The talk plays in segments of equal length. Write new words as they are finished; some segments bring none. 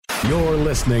You're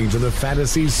listening to the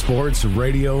Fantasy Sports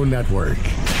Radio Network.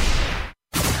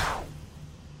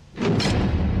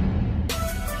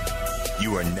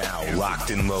 You are now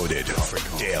locked and loaded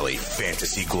for Daily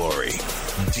Fantasy Glory.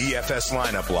 DFS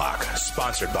Lineup Lock,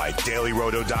 sponsored by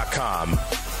DailyRoto.com,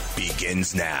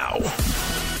 begins now.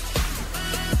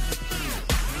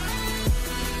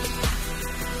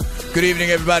 Good evening,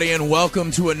 everybody, and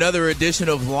welcome to another edition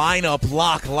of Lineup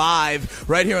Lock Live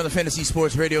right here on the Fantasy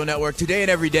Sports Radio Network. Today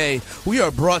and every day, we are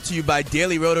brought to you by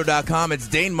DailyRoto.com. It's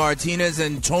Dane Martinez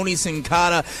and Tony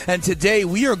Sincata, and today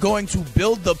we are going to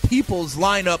build the people's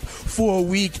lineup for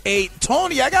Week 8.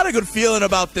 Tony, I got a good feeling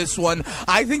about this one.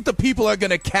 I think the people are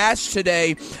going to cash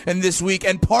today and this week,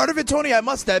 and part of it, Tony, I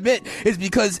must admit, is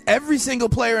because every single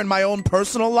player in my own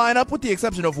personal lineup, with the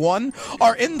exception of one,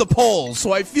 are in the polls,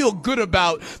 so I feel good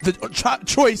about the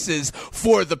choices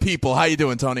for the people. How you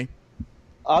doing, Tony?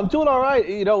 I'm doing all right.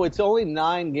 You know, it's only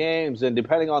 9 games, and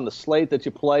depending on the slate that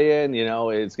you play in, you know,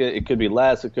 it could be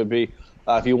less. It could be,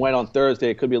 if you went on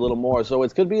Thursday, it could be a little more. So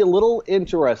it's going to be a little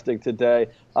interesting today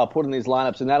putting these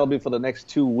lineups, and that'll be for the next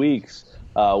 2 weeks.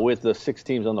 With the 6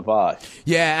 teams on the bye.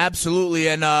 Yeah, absolutely.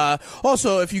 And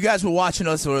also, if you guys were watching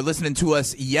us or listening to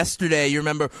us yesterday, you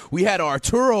remember we had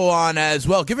Arturo on as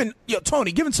well,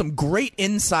 Tony, giving some great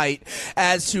insight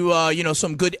as to,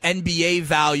 some good NBA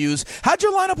values. How'd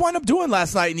your lineup wind up doing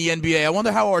last night in the NBA? I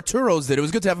wonder how Arturo's did. It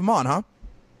was good to have him on, huh?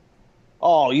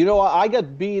 Oh, you know, I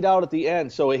got beat out at the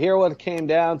end. So here what it came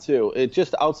down to, it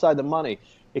just outside the money.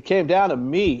 It came down to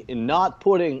me in not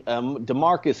putting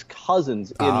DeMarcus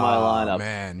Cousins in my lineup.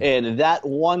 Man. And that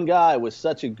one guy was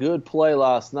such a good play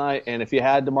last night. And if you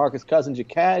had DeMarcus Cousins, you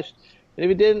cashed. And if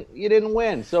you didn't, you didn't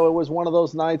win. So it was one of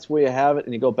those nights where you have it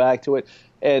and you go back to it.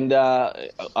 And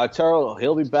Arturo,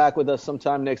 he'll be back with us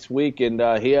sometime next week, and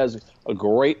he has a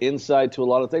great insight to a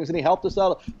lot of things. And he helped us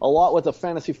out a lot with the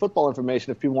fantasy football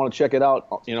information if people want to check it out,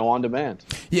 on demand.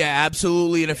 Yeah,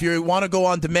 absolutely. And if you want to go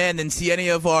on demand and see any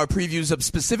of our previews of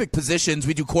specific positions,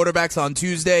 we do quarterbacks on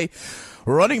Tuesday,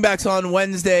 running backs on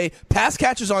Wednesday, pass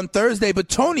catchers on Thursday. But,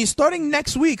 Tony, starting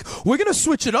next week, we're going to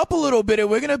switch it up a little bit, and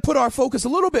we're going to put our focus a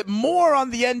little bit more on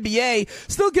the NBA.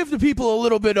 Still give the people a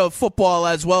little bit of football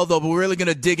as well, though, but we're really going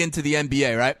to dig into the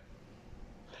NBA, right?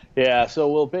 Yeah, so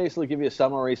we'll basically give you a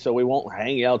summary so we won't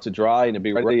hang you out to dry and to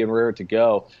be ready and ready to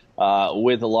go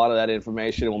with a lot of that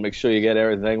information. We'll make sure you get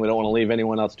everything. We don't want to leave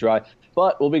anyone else dry.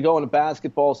 But we'll be going to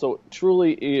basketball, so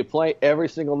truly you play every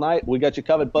single night. We got you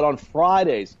covered. But on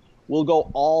Fridays, we'll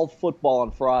go all football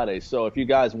on Fridays. So if you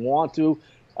guys want to,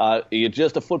 you're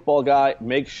just a football guy,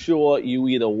 make sure you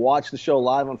either watch the show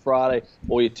live on Friday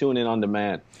or you tune in on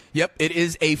demand. Yep, it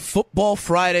is a football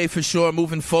Friday for sure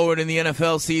moving forward in the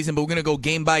NFL season, but we're going to go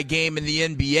game by game in the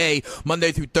NBA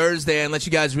Monday through Thursday and let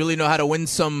you guys really know how to win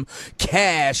some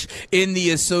cash in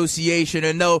the association.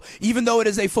 And no, even though it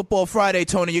is a football Friday,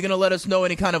 Tony, you're going to let us know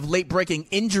any kind of late-breaking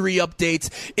injury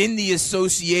updates in the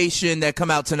association that come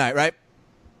out tonight, right?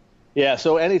 Yeah,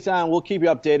 so anytime we'll keep you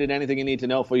updated, anything you need to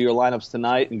know for your lineups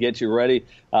tonight and get you ready.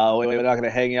 We're not going to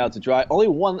hang you out to dry. Only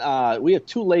one, we have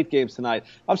 2 late games tonight.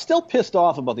 I'm still pissed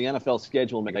off about the NFL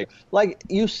schedule. Like,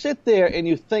 you sit there and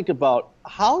you think about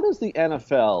how does the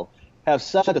NFL have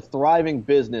such a thriving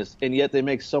business, and yet they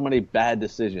make so many bad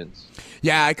decisions.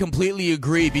 Yeah, I completely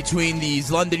agree. Between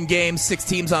these London games, 6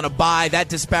 teams on a bye, that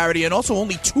disparity, and also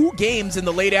only 2 games in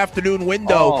the late afternoon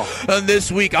window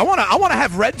this week. I want to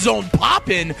have Red Zone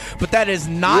popping, but that is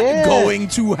not going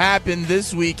to happen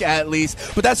this week at least.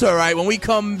 But that's all right. When we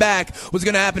come back, what's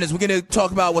going to happen is we're going to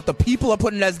talk about what the people are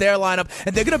putting as their lineup,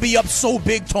 and they're going to be up so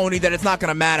big, Tony, that it's not going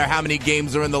to matter how many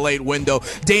games are in the late window.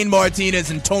 Dane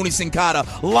Martinez and Tony Sincata,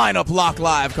 lineup lock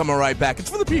live, coming right back. It's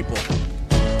for the people.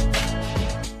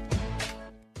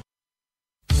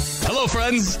 Hello,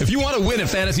 friends. If you want to win at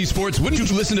fantasy sports, wouldn't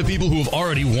you listen to people who have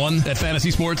already won at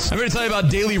fantasy sports? I'm going to tell you about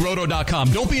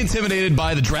DailyRoto.com. Don't be intimidated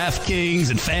by the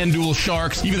DraftKings and FanDuel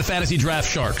Sharks, even the Fantasy Draft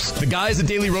Sharks. The guys at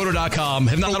DailyRoto.com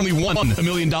have not only won $1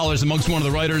 million amongst one of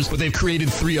the writers, but they've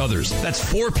created 3 others. That's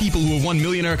 4 people who have won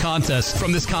millionaire contests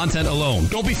from this content alone.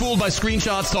 Don't be fooled by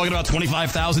screenshots talking about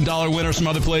 $25,000 winners from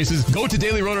other places. Go to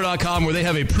DailyRoto.com where they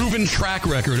have a proven track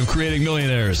record of creating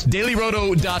millionaires.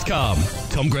 DailyRoto.com.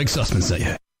 Tell them Greg Sussman sent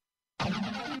you.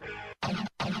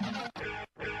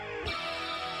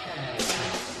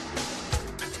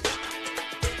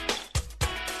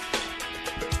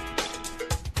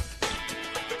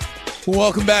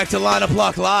 Welcome back to Lineup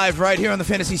Lock Live right here on the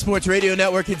Fantasy Sports Radio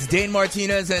Network. It's Dane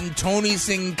Martinez and Tony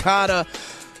Sincata.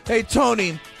 Hey,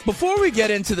 Tony, before we get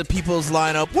into the people's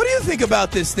lineup, what do you think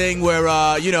about this thing where,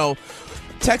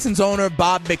 Texans owner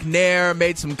Bob McNair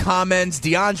made some comments.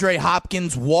 DeAndre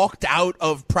Hopkins walked out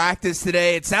of practice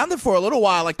today. It sounded for a little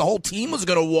while like the whole team was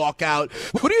going to walk out.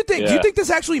 What do you think? Yeah. Do you think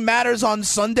this actually matters on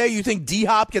Sunday? You think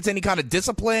D-Hop gets any kind of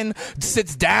discipline,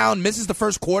 sits down, misses the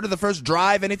first quarter, the first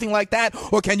drive, anything like that?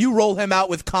 Or can you roll him out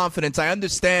with confidence? I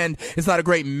understand it's not a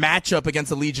great matchup against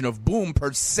the Legion of Boom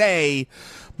per se,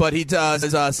 but he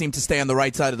does seem to stay on the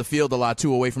right side of the field a lot,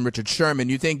 too, away from Richard Sherman.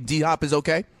 You think D-Hop is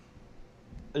okay?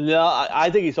 No, I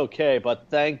think he's okay, but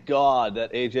thank God that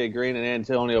A.J. Green and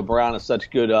Antonio Brown are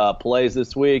such good plays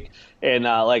this week, and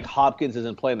like Hopkins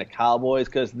isn't playing the Cowboys,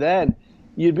 because then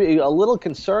you'd be a little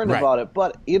concerned about it.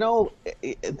 But, you know,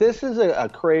 this is a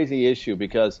crazy issue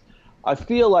because I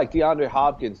feel like DeAndre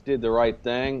Hopkins did the right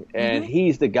thing, and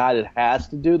he's the guy that has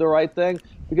to do the right thing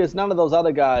because none of those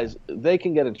other guys, they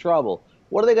can get in trouble.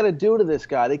 What are they going to do to this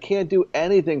guy? They can't do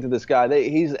anything to this guy.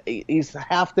 He's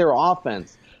half their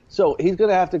offense. So he's going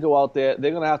to have to go out there.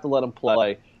 They're going to have to let him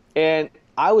play. And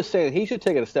I was saying he should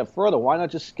take it a step further. Why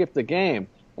not just skip the game?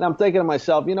 And I'm thinking to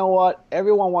myself, you know what?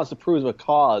 Everyone wants to prove a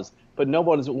cause, but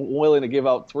nobody's willing to give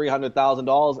out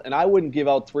 $300,000, and I wouldn't give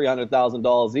out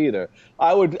 $300,000 either.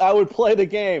 I would play the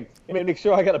game and make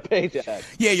sure I got a paycheck.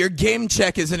 Yeah, your game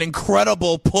check is an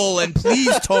incredible pull, and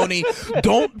please, Tony,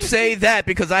 don't say that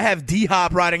because I have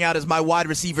D-Hop riding out as my wide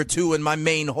receiver too in my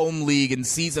main home league and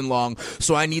season long,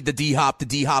 so I need the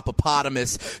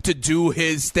D-Hop-opotamus to do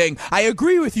his thing. I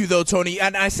agree with you though, Tony,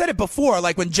 and I said it before,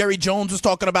 like when Jerry Jones was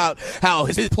talking about how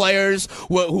his players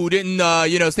who didn't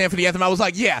stand for the anthem, I was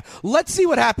like, yeah, let's see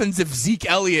what happens if Zeke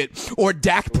Elliott or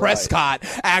Dak Prescott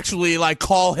actually like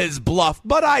call his bluff.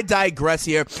 But I digress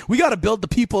here. We got to build the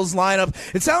people's lineup.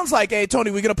 It sounds like, hey, Tony,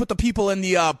 we're going to put the people in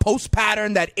the post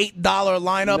pattern, that $8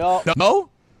 lineup. No?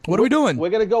 What are we doing? We're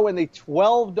going to go in the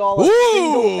 $12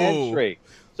 single entry.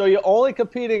 So you're only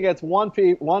competing against one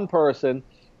person.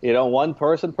 You know, one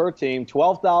person per team,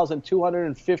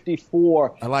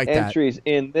 12,254 entries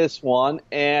in this one,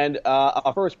 and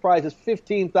our first prize is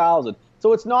 $15,000.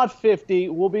 So it's not 50.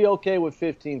 We'll be okay with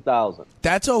 15,000.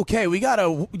 That's okay. We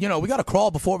gotta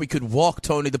crawl before we could walk,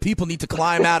 Tony. The people need to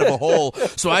climb out of a hole.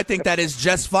 So I think that is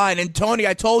just fine. And Tony,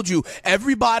 I told you,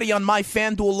 everybody on my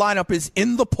FanDuel lineup is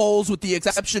in the polls with the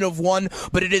exception of one,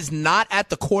 but it is not at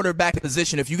the quarterback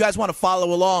position. If you guys want to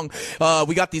follow along,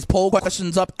 we got these poll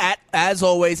questions up as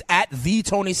always, at the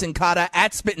Tony Sincata,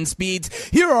 at Spittin' Speeds.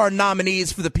 Here are our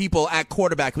nominees for the people at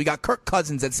quarterback. We got Kirk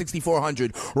Cousins at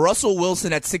 6,400, Russell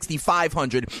Wilson at 6,500,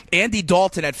 Andy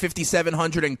Dalton at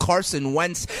 5,700, and Carson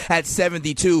Wentz at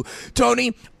 72.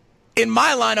 Tony, in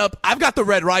my lineup, I've got the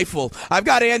red rifle. I've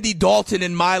got Andy Dalton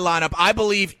in my lineup. I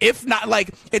believe, if not,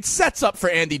 like, it sets up for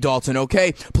Andy Dalton,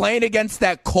 okay? Playing against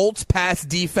that Colts pass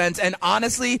defense. And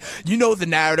honestly, you know the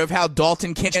narrative, how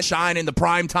Dalton can't shine in the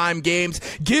primetime games.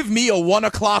 Give me a 1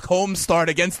 o'clock home start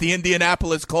against the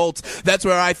Indianapolis Colts. That's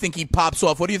where I think he pops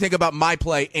off. What do you think about my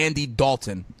play, Andy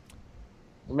Dalton?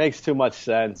 It makes too much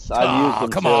sense. I've used them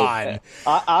come too. On.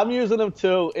 I'm using them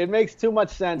too. It makes too much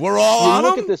sense. We're all on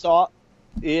them?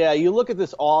 You look at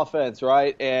this offense,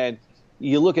 right? And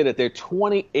you look at it, they're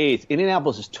 28th.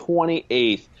 Indianapolis is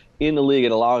 28th in the league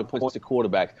at allowing points to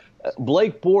quarterbacks.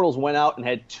 Blake Bortles went out and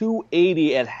had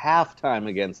 280 at halftime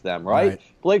against them, right?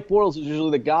 Blake Bortles is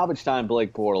usually the garbage time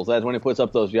Blake Bortles. That's when he puts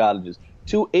up those yardages.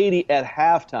 280 at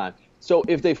halftime. So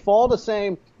if they fall the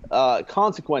same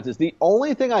consequences, the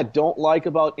only thing I don't like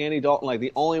about Andy Dalton, like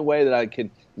the only way that I can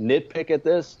nitpick at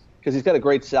this, because he's got a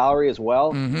great salary as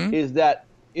well, is that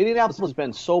Indianapolis has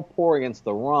been so poor against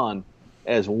the run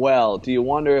as well. Do you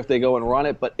wonder if they go and run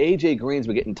it? But A.J. Green's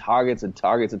been getting targets and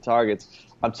targets and targets.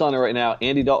 I'm telling you right now,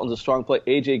 Andy Dalton's a strong play,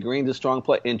 A.J. Green's a strong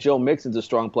play, and Joe Mixon's a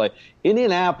strong play.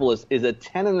 Indianapolis is a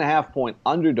 10.5-point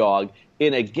underdog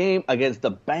in a game against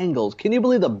the Bengals. Can you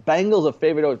believe the Bengals are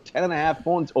favored over 10.5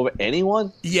 points over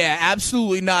anyone? Yeah,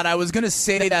 absolutely not. I was going to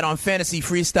say that on Fantasy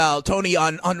Freestyle. Tony,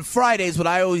 on Fridays, what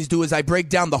I always do is I break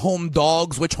down the home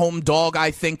dogs, which home dog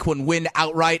I think can win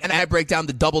outright, and I break down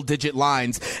the double-digit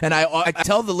lines. And I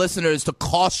tell the listeners to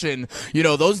caution,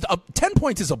 those 10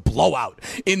 points is a blowout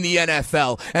in the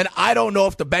NFL. And I don't know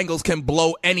if the Bengals can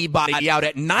blow anybody out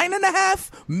at 9.5,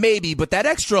 maybe, but that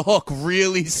extra hook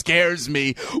really scares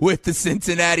me with the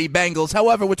Cincinnati Bengals.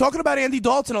 However, we're talking about Andy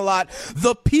Dalton a lot.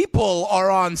 The people are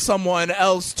on someone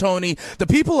else, Tony. The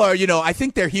people are, I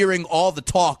think they're hearing all the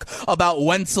talk about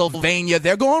Wentzylvania.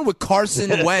 They're going with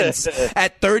Carson Wentz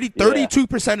at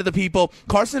 32% of the people.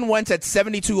 Carson Wentz at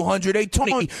 7,200. Hey,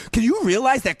 Tony, can you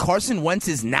realize that Carson Wentz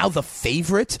is now the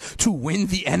favorite to win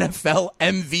the NFL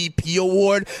MVP award?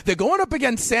 board. They're going up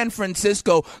against San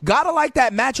Francisco. Gotta like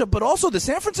that matchup, but also the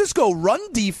San Francisco run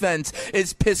defense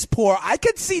is piss poor. I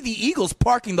could see the Eagles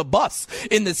parking the bus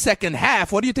in the second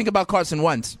half. What do you think about Carson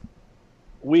Wentz?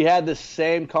 We had the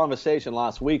same conversation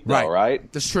last week, though,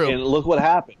 right? That's true. And look what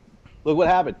happened.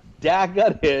 Dak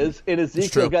got his, and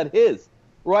Ezekiel got his.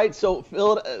 Right? So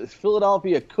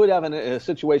Philadelphia could have a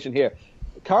situation here.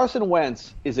 Carson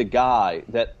Wentz is a guy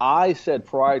that I said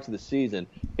prior to the season,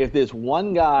 if there's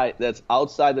one guy that's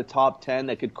outside the top 10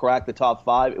 that could crack the top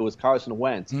 5, it was Carson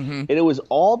Wentz. And it was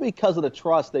all because of the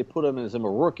trust they put him in as a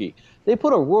rookie. They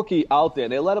put a rookie out there,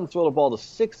 and they let him throw the ball the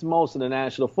 6th most in the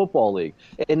National Football League.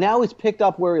 And now he's picked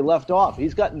up where he left off.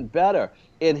 He's gotten better.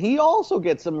 And he also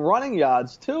gets some running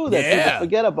yards, too, that people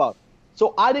forget about.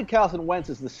 So I think Carson Wentz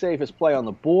is the safest play on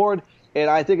the board, and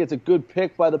I think it's a good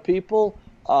pick by the people.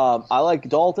 I like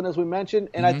Dalton, as we mentioned,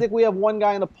 and I think we have one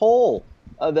guy in the poll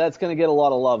that's going to get a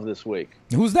lot of love this week.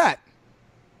 Who's that?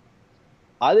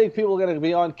 I think people are going to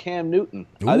be on Cam Newton.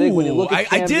 Ooh, I think when you look at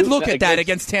Cam I did Newton look at that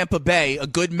against Tampa Bay, a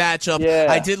good matchup. Yeah.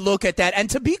 I did look at that. And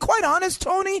to be quite honest,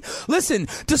 Tony, listen,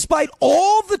 despite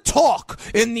all the talk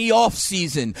in the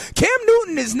offseason, Cam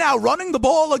Newton is now running the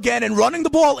ball again and running the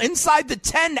ball inside the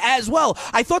 10 as well.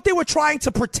 I thought they were trying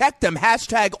to protect them.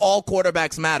 # all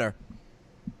quarterbacks matter.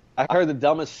 I heard the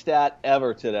dumbest stat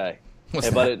ever today.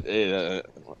 What's that?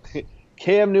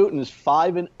 Cam Newton's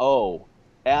 5-0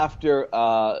 after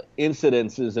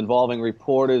incidences involving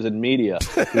reporters and media.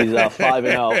 He's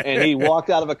 5-0, and he walked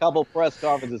out of a couple press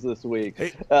conferences this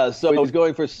week. So he's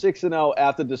going for 6-0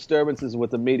 after disturbances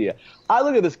with the media. I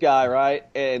look at this guy, right,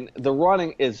 and the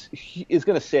running is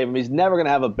going to save him. He's never going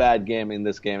to have a bad game in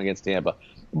this game against Tampa.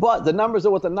 But the numbers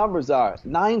are what the numbers are.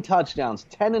 9 touchdowns,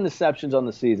 10 interceptions on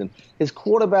the season. His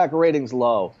quarterback rating's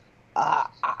low.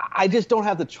 I just don't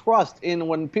have the trust in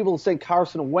when people say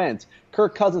Carson Wentz.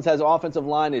 Kirk Cousins has offensive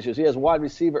line issues. He has wide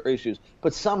receiver issues.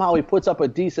 But somehow he puts up a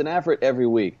decent effort every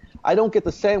week. I don't get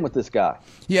the same with this guy.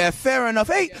 Yeah, fair enough.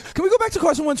 Hey, can we go back to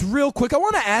Carson Wentz real quick? I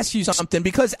want to ask you something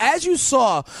because as you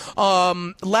saw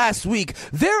last week,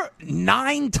 their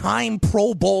 9-time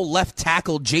Pro Bowl left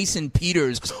tackle Jason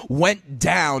Peters went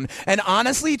down. And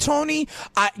honestly, Tony,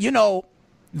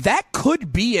 that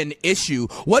could be an issue.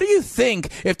 What do you think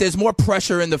if there's more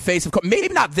pressure in the face of, maybe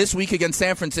not this week against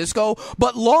San Francisco,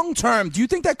 but long term, do you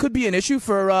think that could be an issue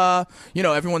for,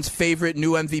 everyone's favorite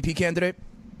new MVP candidate?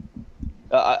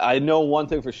 I know one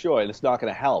thing for sure, and it's not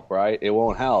going to help, right? It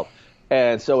won't help.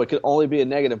 And so it could only be a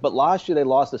negative. But last year they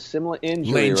lost a similar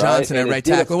injury, Lane Johnson right? at right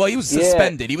tackle. Well, he was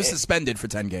suspended. He was suspended for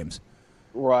 10 games.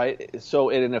 Right. So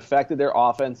it affected their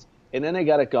offense. And then they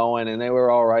got it going, and they were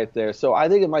all right there. So I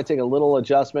think it might take a little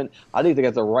adjustment. I think they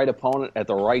got the right opponent at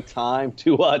the right time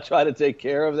to try to take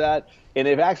care of that. And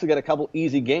they've actually got a couple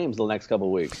easy games the next couple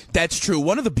of weeks. That's true.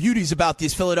 One of the beauties about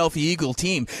this Philadelphia Eagle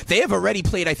team, they have already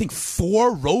played, I think,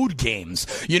 4 road games.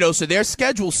 So their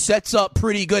schedule sets up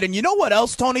pretty good. And you know what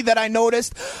else, Tony, that I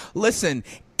noticed? Listen,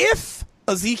 if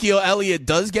Ezekiel Elliott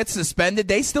does get suspended,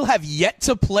 they still have yet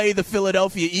to play the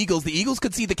Philadelphia Eagles. The Eagles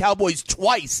could see the Cowboys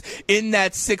twice in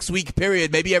that 6-week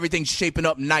period. Maybe everything's shaping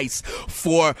up nice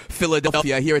for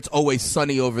Philadelphia. I hear it's always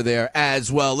sunny over there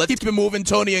as well. Let's keep it moving,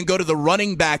 Tony, and go to the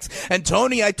running backs. And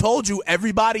Tony, I told you,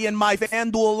 everybody in my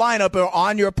FanDuel lineup are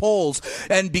on your polls.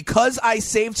 And because I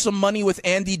saved some money with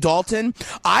Andy Dalton,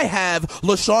 I have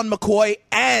LaShawn McCoy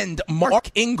and Mark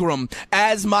Ingram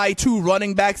as my 2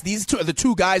 running backs. These two are the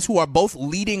 2 guys who are both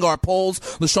leading our polls.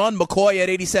 LaShawn McCoy at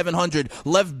 8,700,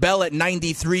 Lev Bell at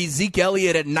 93, Zeke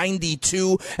Elliott at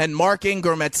 92, and Mark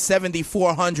Ingram at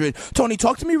 7,400. Tony,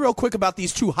 talk to me real quick about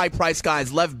these 2 high-priced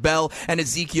guys, Lev Bell and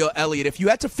Ezekiel Elliott. If you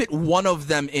had to fit one of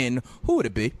them in, who would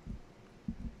it be?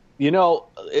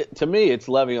 To me, it's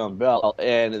Le'Veon Bell.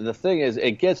 And the thing is,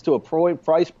 it gets to a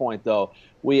price point, though,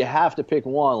 we have to pick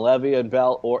one, Le'Veon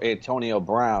Bell or Antonio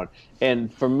Brown.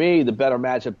 And for me, the better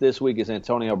matchup this week is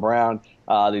Antonio Brown.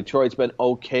 Detroit's been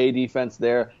okay defense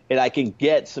there, and I can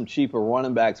get some cheaper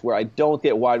running backs where I don't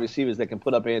get wide receivers that can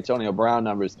put up Antonio Brown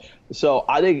numbers. So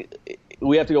I think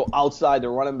we have to go outside the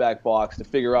running back box to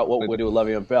figure out what we do with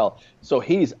Le'Veon Bell. So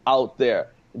he's out there.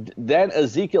 Then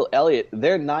Ezekiel Elliott,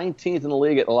 they're 19th in the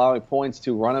league at allowing points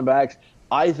to running backs.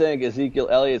 I think Ezekiel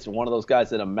Elliott's one of those guys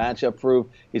that are matchup proof.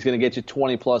 He's going to get you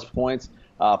 20-plus points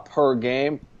per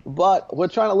game. But we're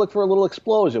trying to look for a little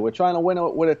explosion. We're trying to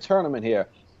win a tournament here.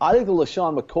 I think the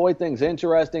LaShawn McCoy thing's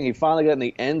interesting. He finally got in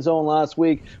the end zone last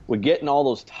week. We're getting all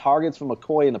those targets from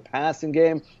McCoy in the passing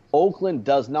game. Oakland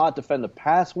does not defend the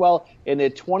pass well, and they're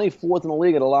 24th in the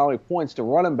league at allowing points to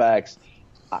running backs.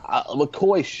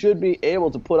 McCoy should be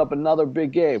able to put up another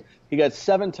big game. He got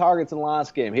 7 targets in the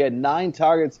last game. He had 9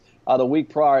 targets the week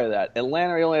prior to that.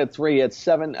 Atlanta, he only had 3. He had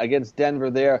 7 against Denver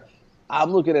there.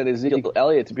 I'm looking at Ezekiel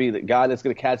Elliott to be the guy that's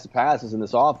going to catch the passes in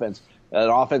this offense. An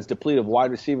offense depleted of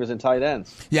wide receivers and tight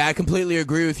ends. Yeah, I completely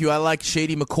agree with you. I like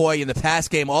Shady McCoy in the pass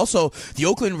game. Also, the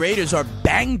Oakland Raiders are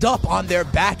banged up on their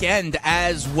back end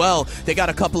as well. They got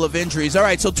a couple of injuries. All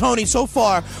right, so Tony, so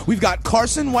far we've got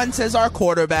Carson Wentz as our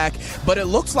quarterback, but it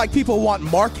looks like people want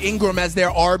Mark Ingram as their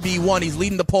RB1. He's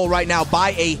leading the poll right now by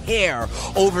a hair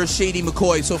over Shady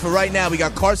McCoy. So for right now, we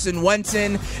got Carson Wentz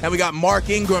in, and we got Mark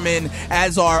Ingram in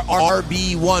as our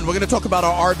RB1. We're going to talk about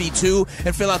our RB2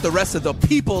 and fill out the rest of the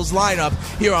people's lineup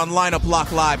here on Lineup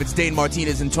Lock Live. It's Dane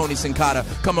Martinez and Tony Sincata.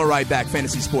 Coming right back,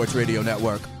 Fantasy Sports Radio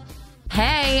Network.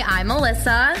 Hey, I'm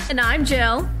Melissa. And I'm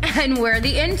Jill. And we're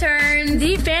the interns.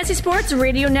 The Fantasy Sports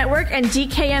Radio Network and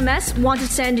DKMS want to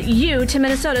send you to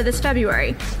Minnesota this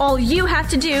February. All you have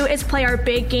to do is play our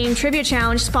Big Game Trivia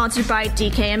Challenge sponsored by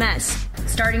DKMS.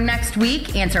 Starting next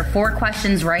week, answer 4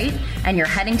 questions right, and you're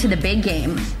heading to the big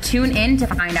game. Tune in to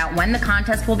find out when the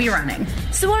contest will be running.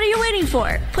 So what are you waiting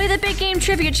for? Play the Big Game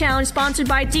Trivia Challenge sponsored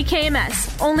by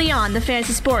DKMS, only on the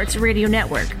Fantasy Sports Radio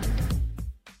Network.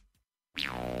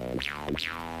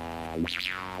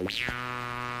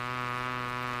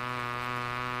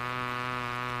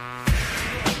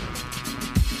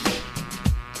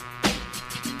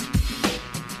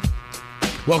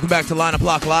 Welcome back to Lineup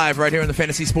Lock Live right here on the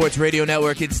Fantasy Sports Radio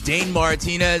Network. It's Dane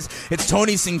Martinez, it's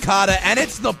Tony Sincata, and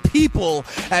it's the people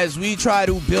as we try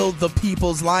to build the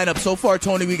people's lineup. So far,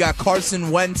 Tony, we got Carson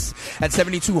Wentz at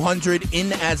 7,200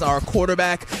 in as our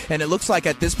quarterback, and it looks like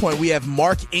at this point we have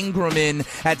Mark Ingram in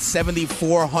at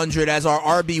 7,400 as our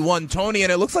RB1, Tony,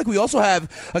 and it looks like we also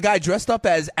have a guy dressed up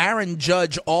as Aaron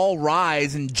Judge, all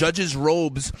rise in judge's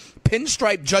robes,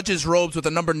 pinstripe judge's robes with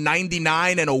a number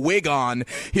 99 and a wig on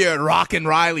here at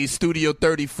Rockin' Riley Studio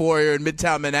 34 here in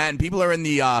Midtown Manhattan. People are in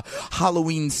the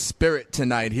Halloween spirit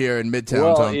tonight here in Midtown.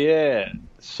 Well, Tony. Yeah.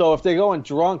 So if they're going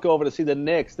drunk over to see the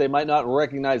Knicks, they might not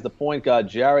recognize the point guard.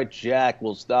 Jarrett Jack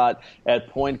will start at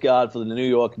point guard for the New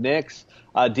York Knicks.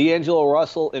 D'Angelo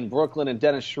Russell in Brooklyn and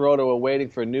Dennis Schroeder are waiting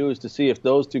for news to see if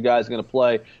those two guys are going to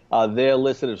play. They're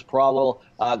listed as probable.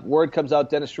 Word comes out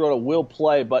Dennis Schroeder will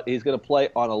play, but he's going to play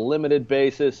on a limited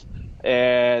basis.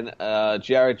 And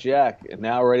Jarrett Jack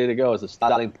now ready to go as a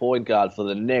starting point guard for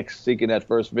the Knicks, seeking that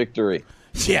first victory.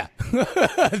 Yeah,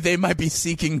 they might be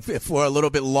seeking for a little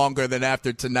bit longer than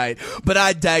after tonight, but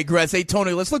I digress. Hey,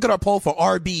 Tony, let's look at our poll for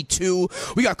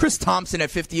RB2. We got Chris Thompson at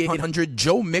 5,800,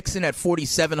 Joe Mixon at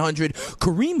 4,700,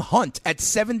 Kareem Hunt at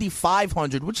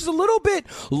 7,500, which is a little bit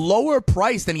lower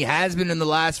price than he has been in the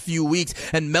last few weeks,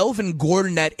 and Melvin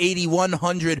Gordon at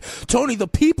 8,100. Tony, the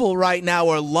people right now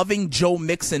are loving Joe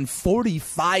Mixon,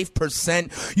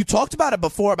 45%. You talked about it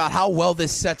before about how well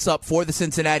this sets up for the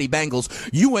Cincinnati Bengals.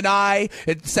 You and I,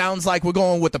 it sounds like we're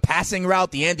going with the passing route.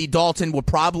 The Andy Dalton we're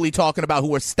probably talking about who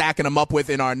we're stacking them up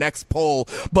with in our next poll.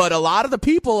 But a lot of the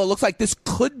people, it looks like this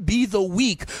could be the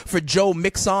week for Joe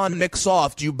mix on, mix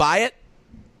off. Do you buy it?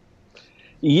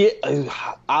 Yeah,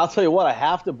 I'll tell you what, I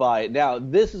have to buy it. Now,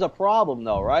 this is a problem,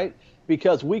 though, right?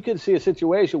 Because we could see a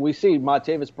situation. We see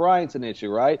Martavis Bryant's an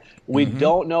issue, right? We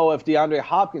don't know if DeAndre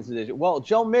Hopkins is an issue. Well,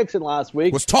 Joe Mixon last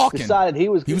week decided he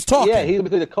was talking. Yeah, he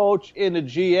was the coach and the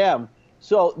GM.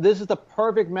 So this is the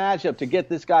perfect matchup to get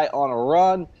this guy on a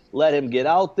run, let him get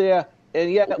out there,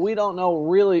 and yet we don't know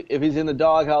really if he's in the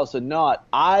doghouse or not.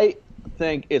 I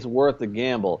think it's worth the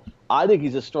gamble. I think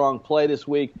he's a strong play this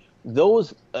week.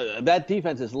 That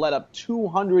defense has let up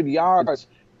 200 yards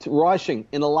rushing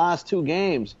in the last 2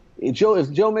 games. If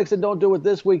Joe Mixon don't do it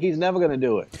this week, he's never going to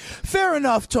do it. Fair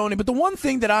enough, Tony. But the one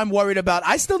thing that I'm worried about,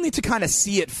 I still need to kind of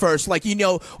see it first. Like,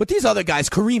 with these other guys,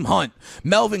 Kareem Hunt,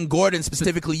 Melvin Gordon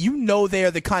specifically,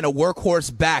 they're the kind of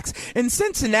workhorse backs. In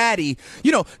Cincinnati,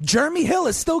 Jeremy Hill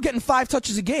is still getting 5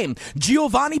 touches a game.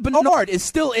 Giovanni Bernard is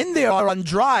still in there on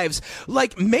drives.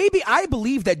 Like, maybe I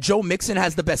believe that Joe Mixon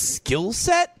has the best skill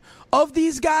set of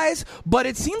these guys, but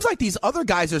it seems like these other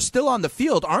guys are still on the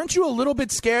field. Aren't you a little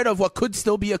bit scared of what could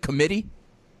still be a committee?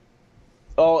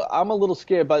 Oh, I'm a little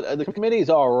scared, but the committee's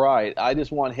all right. I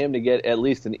just want him to get at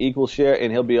least an equal share,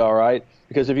 and he'll be all right.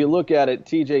 Because if you look at it,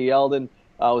 T.J. Yeldon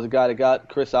was a guy that got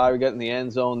Chris Ivory got in the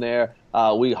end zone there.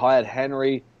 We had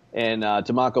Henry and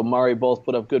DeMarco Murray both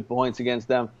put up good points against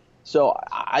them. So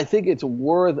I think it's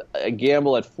worth a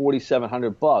gamble at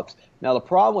 $4,700. Now, the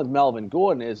problem with Melvin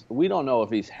Gordon is we don't know if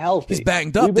he's healthy. He's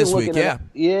banged up this week, yeah.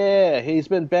 Yeah, he's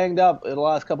been banged up in the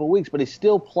last couple of weeks, but he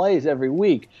still plays every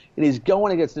week, and he's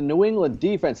going against the New England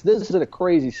defense. This is a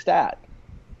crazy stat.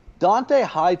 Dante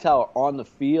Hightower on the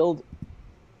field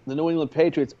the New England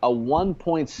Patriots are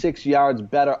 1.6 yards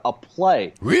better a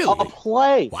play. Really? A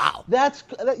play. Wow.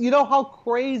 You know how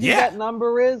crazy that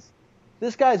number is?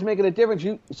 This guy's making a difference.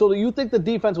 So you think the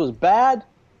defense was bad?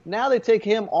 Now they take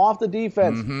him off the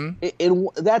defense.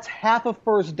 Mm-hmm. That's half a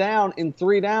first down in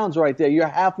 3 downs right there. You're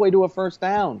halfway to a first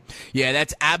down. Yeah,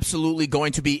 that's absolutely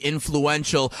going to be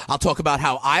influential. I'll talk about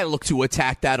how I look to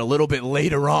attack that a little bit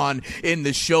later on in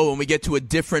the show when we get to a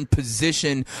different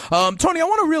position. Tony, I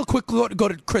want to real quick go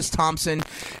to Chris Thompson.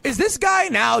 Is this guy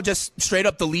now just straight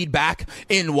up the lead back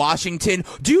in Washington?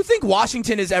 Do you think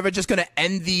Washington is ever just going to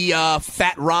end the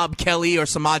Fat Rob Kelly or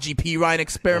Samaje Perine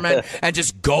experiment and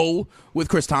just go with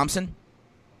Chris Thompson?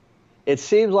 It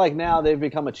seems like now they've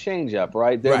become a change-up,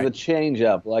 right? They're the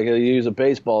change-up, like you use a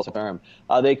baseball term.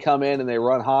 They come in and they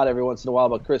run hot every once in a while,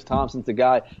 but Chris Thompson's the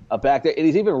guy back there. And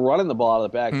he's even running the ball out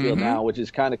of the backfield now, which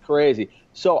is kind of crazy.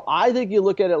 So I think you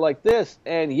look at it like this,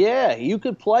 and yeah, you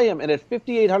could play him. And at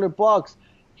 $5,800,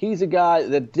 he's a guy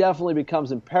that definitely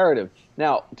becomes imperative.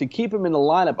 Now, to keep him in the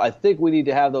lineup, I think we need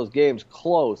to have those games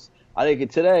close. I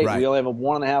think today we only have a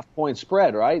 1.5 point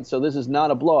spread, right? So this is not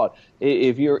a blowout.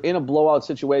 If you're in a blowout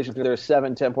situation, if they're a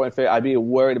 7-10 point favorite, I'd be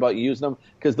worried about using them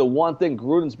because the one thing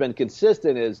Gruden's been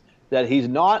consistent is that he's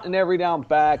not an every down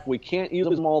back. We can't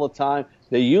use him all the time.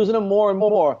 They're using him more and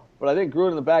more. But I think Gruden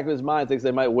in the back of his mind thinks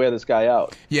they might wear this guy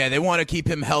out. Yeah, they want to keep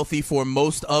him healthy for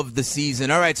most of the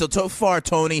season. All right, so far,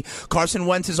 Tony, Carson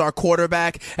Wentz is our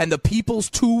quarterback, and the people's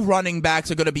 2 running backs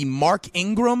are going to be Mark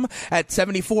Ingram at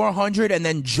 $7,400 and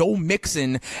then Joe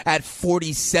Mixon at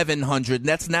 $4,700.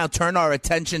 Let's now turn our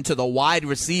attention to the wide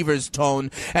receivers,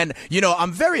 Tone. And,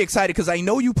 I'm very excited because I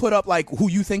know you put up, who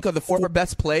you think are the 4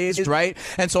 best plays, right?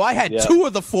 And so I had 2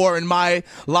 of the 4 in my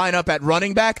lineup at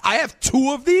running back. I have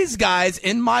 2 of these guys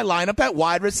in my lineup at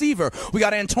wide receiver. We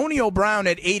got Antonio Brown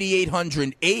at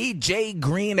 $8,800, A.J.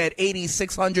 Green at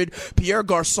 $8,600, Pierre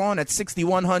Garçon at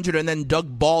 $6,100, and then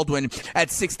Doug Baldwin at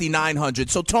 $6,900.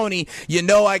 So, Tony,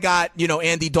 I got,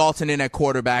 Andy Dalton in at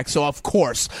quarterback. So, of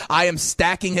course, I am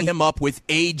stacking him up with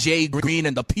A.J. Green,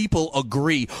 and the people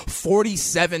agree.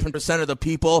 47% of the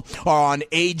people are on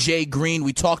A.J. Green.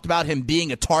 We talked about him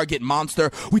being a target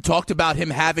monster. We talked about him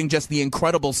having just the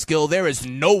incredible skill. There is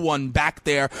no one back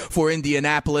there for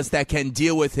Indianapolis that can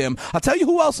deal with him. I'll tell you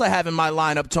who else I have in my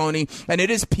lineup, Tony, and it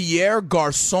is Pierre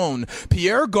Garçon.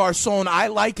 Pierre Garçon, I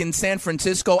like in San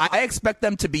Francisco. I expect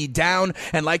them to be down,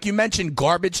 and like you mentioned,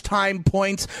 garbage time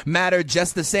points matter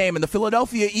just the same. And the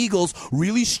Philadelphia Eagles,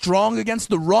 really strong against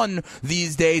the run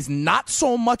these days, not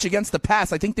so much against the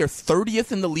pass. I think they're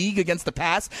 30th in the league against the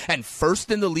pass and 1st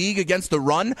in the league against the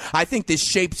run. I think this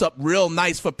shapes up real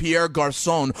nice for Pierre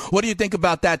Garçon. What do you think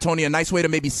about that, Tony? A nice way to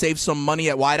maybe save some money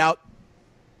at wideout?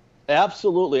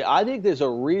 Absolutely. I think there's a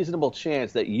reasonable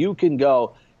chance that you can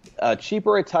go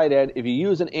cheaper at tight end if you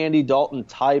use an Andy Dalton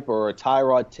type or a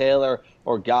Tyrod Taylor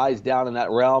or guys down in that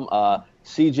realm.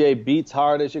 CJ beats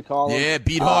hard, as you call him. Yeah,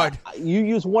 beat hard. You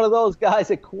use one of those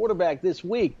guys at quarterback this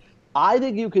week. I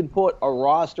think you can put a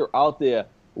roster out there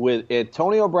with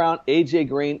Antonio Brown, A.J.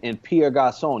 Green, and Pierre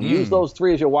Garçon. Use those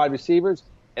 3 as your wide receivers.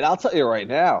 And I'll tell you right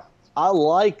now, I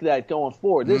like that going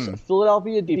forward. This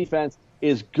Philadelphia defense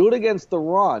is good against the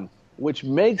run, which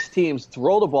makes teams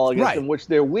throw the ball against them, which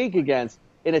they're weak against,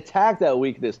 and attack that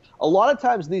weakness. A lot of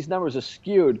times these numbers are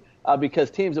skewed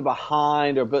because teams are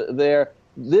behind or there.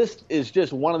 This is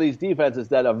just one of these defenses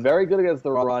that are very good against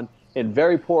the run and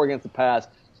very poor against the pass.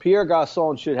 Pierre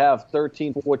Garçon should have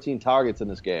 13, 14 targets in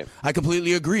this game. I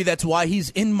completely agree. That's why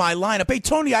he's in my lineup. Hey,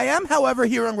 Tony, I am, however,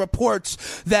 hearing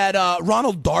reports that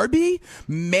Ronald Darby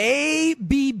may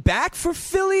be back for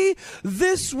Philly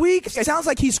this week. It sounds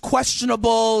like he's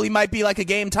questionable. He might be like a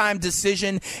game-time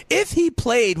decision. If he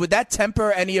played, would that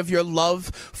temper any of your love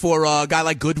for a guy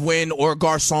like Goodwin or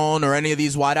Garçon or any of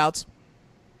these wideouts?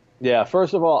 Yeah,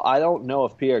 first of all, I don't know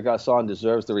if Pierre Garçon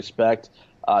deserves the respect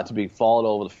to be followed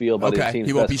over the field by the team's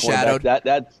he won't best be shadowed.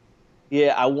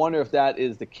 I wonder if that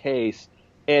is the case.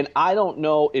 And I don't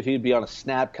know if he'd be on a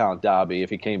snap count, Darby, if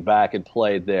he came back and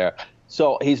played there.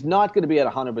 So he's not going to be at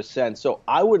 100%. So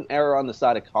I wouldn't err on the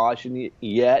side of caution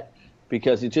yet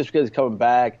because he's coming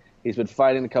back. He's been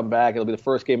fighting to come back. It'll be the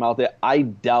first game out there. I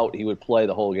doubt he would play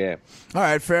the whole game. All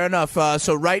right, fair enough.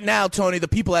 So right now, Tony, the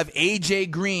people have A.J.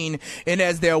 Green in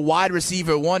as their wide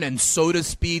receiver 1, and so does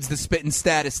Speeds, the spitting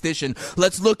statistician.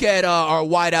 Let's look at our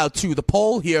wideout 2. The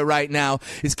poll here right now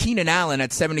is Keenan Allen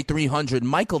at 7,300,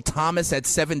 Michael Thomas at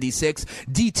 76,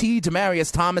 DT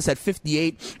Demaryius Thomas at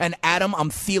 58, and Adam, I'm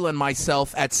feeling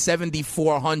myself, at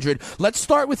 7,400. Let's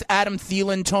start with Adam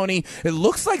Thielen, Tony. It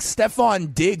looks like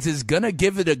Stephon Diggs is going to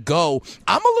give it a go go.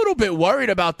 I'm a little bit worried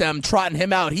about them trotting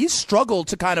him out. He's struggled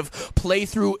to kind of play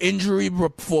through injury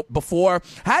before.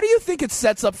 How do you think it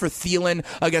sets up for Thielen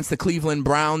against the Cleveland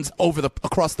Browns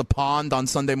across the pond on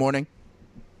Sunday morning?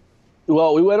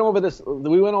 Well, we went over this a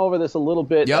little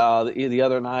bit the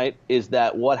other night. Is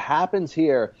that what happens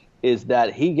here? Is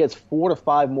that he gets 4 to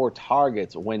 5 more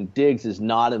targets when Diggs is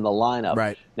not in the lineup.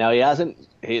 Right. Now, it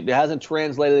hasn't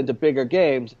translated into bigger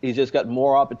games. He's just got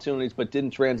more opportunities, but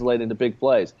didn't translate into big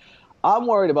plays. I'm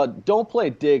worried about don't play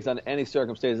Diggs under any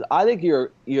circumstances. I think you're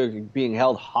being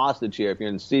held hostage here if you're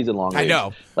in season-long games. I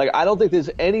know. I don't think there's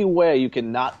any way you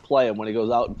can not play him when he goes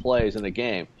out and plays in a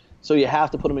game. So you have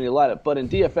to put him in your lineup. But in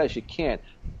DFS, you can't.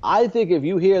 I think if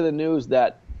you hear the news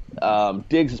that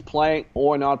Diggs is playing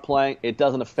or not playing, it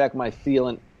doesn't affect my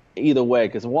feeling either way.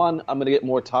 Because, one, I'm going to get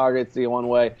more targets the one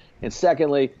way. And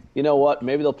secondly, you know what?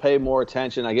 Maybe they'll pay more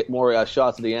attention. I get more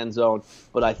shots at the end zone.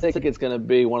 But I think it's going to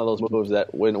be one of those moves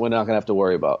that we're not going to have to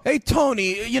worry about. Hey,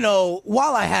 Tony,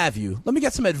 while I have you, let me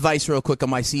get some advice real quick on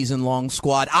my season-long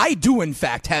squad. I do, in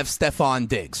fact, have Stephon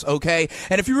Diggs, okay?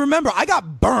 And if you remember, I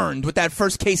got burned with that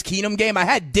first Case Keenum game. I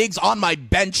had Diggs on my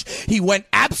bench. He went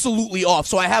absolutely off,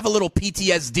 so I have a little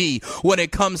PTSD when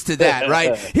it comes to that,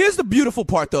 right? Here's the beautiful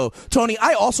part, though. Tony,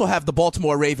 I also have the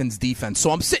Baltimore Ravens defense, so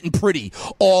I'm sitting pretty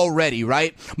already,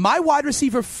 right? My wide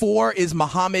receiver 4 is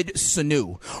Mohamed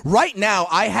Sanu. Right now,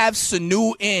 I have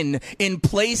Sanu in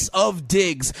place of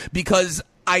Diggs because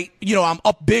I'm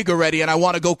up big already and I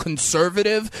want to go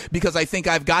conservative because I think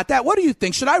I've got that. What do you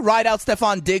think? Should I ride out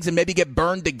Stephon Diggs and maybe get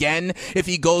burned again if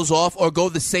he goes off, or go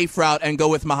the safe route and go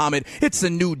with Mohamed? It's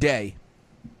a new day.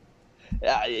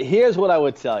 Here's what I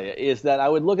would tell you is that I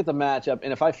would look at the matchup,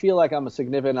 and if I feel like I'm a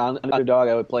significant underdog,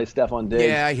 I would play Stephon Diggs.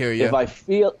 Yeah, I hear you.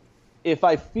 If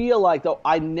I feel like, though,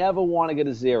 I never want to get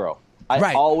a zero.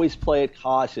 I always play it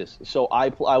cautious, so I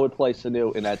would play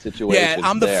Sanu in that situation. Yeah,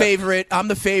 I'm the favorite. I'm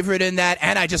the favorite in that,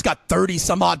 and I just got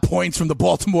 30-some-odd points from the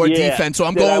Baltimore defense, so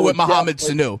I'm going with Mohamed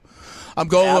Sanu. I'm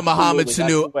going with Mohamed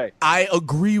Sanu. I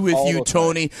agree with you,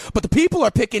 Tony. But the people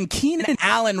are picking Keenan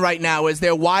Allen right now as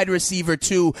their wide receiver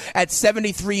 2 at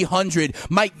 7,300.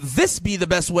 Might this be the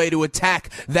best way to attack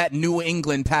that New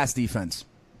England pass defense?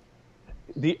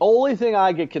 The only thing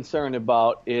I get concerned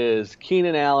about is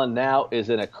Keenan Allen now is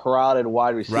in a crowded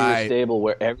wide receiver stable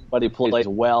where everybody plays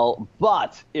well.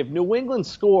 But if New England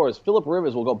scores, Phillip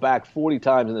Rivers will go back 40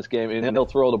 times in this game, and he'll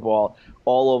throw the ball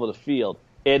all over the field.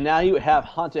 And now you have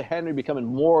Hunter Henry becoming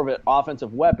more of an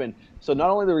offensive weapon. So not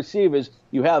only the receivers,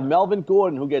 you have Melvin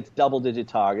Gordon, who gets double-digit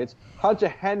targets, Hunter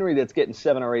Henry that's getting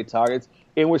 7 or 8 targets,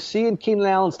 and we're seeing Keenan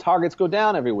Allen's targets go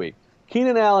down every week.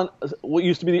 Keenan Allen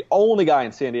used to be the only guy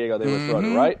in San Diego they were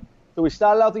throwing to, right? So we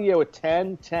started out the year with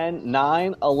 10, 10,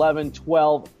 9, 11,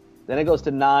 12. Then it goes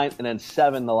to 9 and then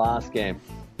 7 the last game.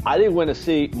 I think we're going to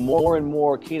see more and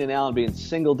more Keenan Allen being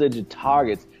single-digit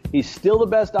targets. He's still the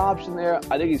best option there.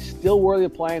 I think he's still worthy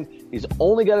of playing. He's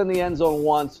only got in the end zone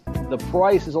once. The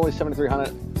price is only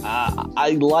 $7,300. I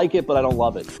like it, but I don't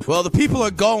love it. Well, the people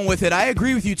are going with it. I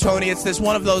agree with you, Tony. It's this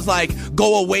one of those,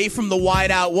 go away from the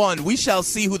wideout 1. We shall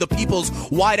see who the people's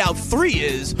wideout 3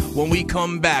 is when we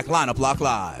come back. Lineup Lock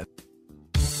Live.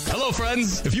 Hello,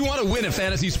 friends. If you want to win at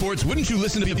Fantasy Sports, wouldn't you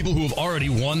listen to people who have already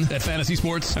won at Fantasy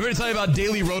Sports? I'm going to tell you about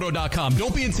DailyRoto.com.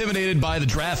 Don't be intimidated by the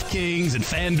DraftKings and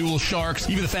FanDuel Sharks,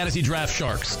 even the Fantasy Draft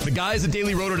Sharks. The guys at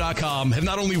DailyRoto.com have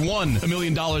not only won $1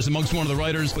 million amongst one of the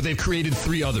writers, but they've created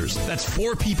 3 others. That's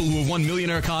 4 people who have won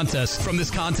millionaire contests from this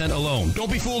content alone.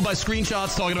 Don't be fooled by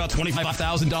screenshots talking about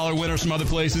 $25,000 winners from other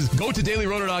places. Go to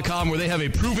DailyRoto.com where they have a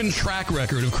proven track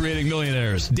record of creating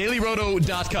millionaires.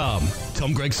 DailyRoto.com. Tell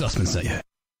them Greg Sussman sent you.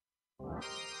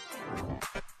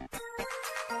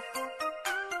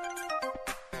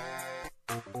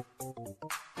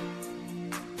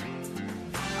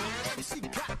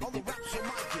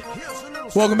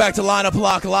 Welcome back to Lineup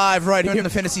Lock Live right here on the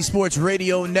Fantasy Sports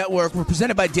Radio Network. We're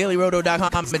presented by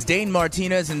DailyRoto.com. It's Dane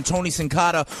Martinez and Tony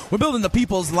Sincata. We're building the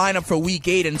people's lineup for Week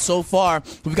 8, and so far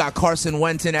we've got Carson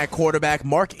Wentz at quarterback,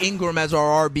 Mark Ingram as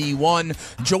our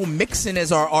RB1, Joe Mixon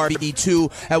as our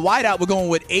RB2. At wideout, we're going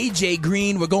with A.J.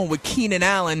 Green. We're going with Keenan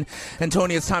Allen. And,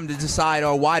 Tony, it's time to decide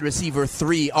our wide receiver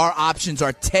 3. Our options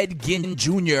are Ted Ginn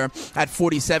Jr. at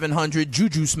 4,700,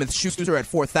 Juju Smith-Schuster at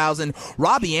 4,000,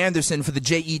 Robbie Anderson for the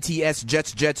Jets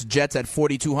Jets at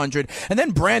 4,200. And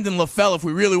then Brandon LaFell, if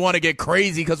we really want to get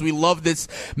crazy, because we love this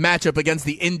matchup against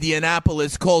the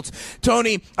Indianapolis Colts.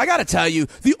 Tony, I got to tell you,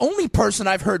 the only person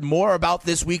I've heard more about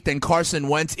this week than Carson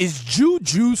Wentz is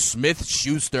Juju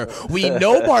Smith-Schuster. We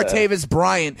know Martavis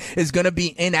Bryant is going to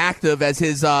be inactive as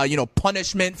his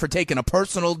punishment for taking a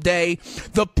personal day.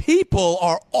 The people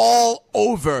are all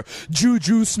over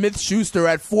Juju Smith-Schuster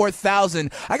at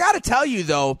 4,000. I got to tell you,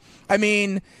 though, I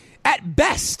mean, at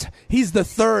best, he's the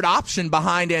third option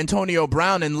behind Antonio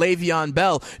Brown and Le'Veon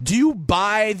Bell. Do you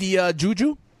buy the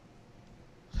Juju?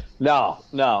 No,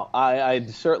 I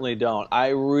certainly don't. I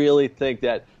really think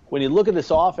that when you look at this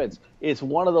offense, it's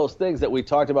one of those things that we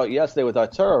talked about yesterday with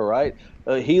Arturo, right?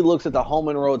 He looks at the home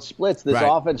and road splits. This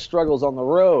offense struggles on the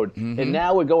road. And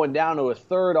now we're going down to a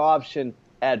third option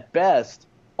at best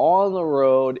on the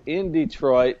road in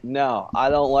Detroit. No, I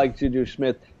don't like Juju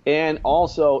Smith. And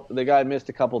also, the guy missed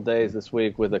a couple days this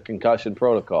week with a concussion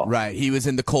protocol. Right. He was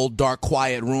in the cold, dark,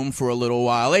 quiet room for a little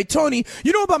while. Hey, Tony,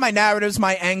 you know about my narratives,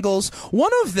 my angles? One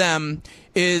of them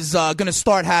is going to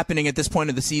start happening at this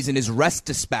point of the season is rest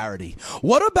disparity.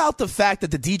 What about the fact that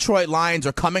the Detroit Lions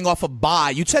are coming off a bye?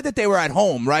 You said that they were at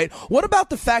home, right? What about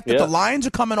the fact that the Lions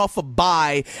are coming off a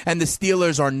bye and the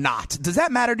Steelers are not? Does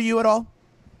that matter to you at all?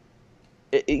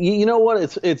 You know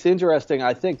what? It's interesting.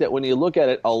 I think that when you look at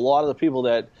it, a lot of the people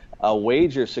that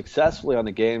wager successfully on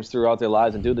the games throughout their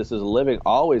lives and do this as a living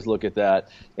always look at that.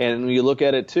 And when you look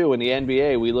at it, too, in the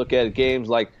NBA, we look at games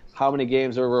like how many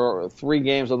games are 3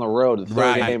 games on the road, the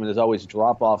third game, and there's always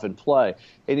drop-off in play.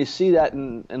 And you see that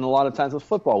in a lot of times with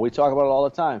football. We talk about it all the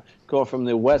time, going from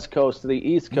the West Coast to the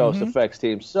East Coast affects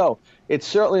teams. So it's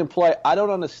certainly in play. I don't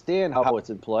understand how it's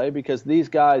in play because these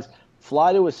guys –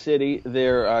 fly to a city.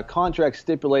 Their contract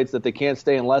stipulates that they can't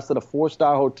stay in less than a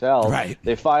 4-star hotel. Right.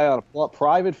 They fly on a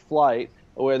private flight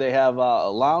where they have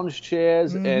lounge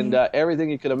chairs and everything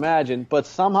you can imagine, but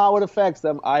somehow it affects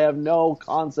them. I have no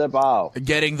concept how.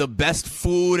 Getting the best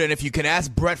food, and if you can ask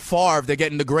Brett Favre, they're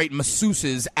getting the great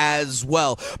masseuses as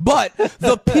well. But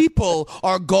the people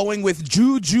are going with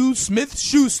Juju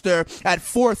Smith-Schuster at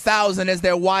 4,000 as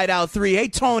their wideout 3. Hey,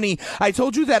 Tony, I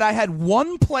told you that I had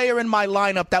one player in my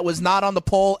lineup that was not on the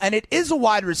poll, and it is a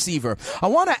wide receiver. I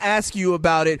want to ask you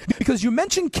about it because you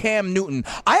mentioned Cam Newton.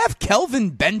 I have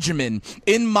Kelvin Benjamin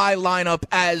in my lineup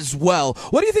as well.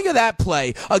 What do you think of that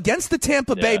play against the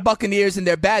Tampa Bay Buccaneers and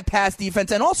their bad pass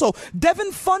defense? And also,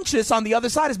 Devin Funchess on the other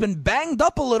side has been banged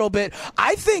up a little bit.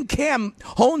 I think Cam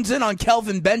hones in on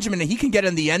Kelvin Benjamin and he can get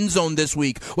in the end zone this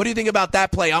week. What do you think about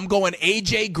that play? I'm going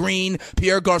A.J. Green,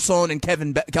 Pierre Garçon, and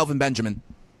Kelvin Benjamin.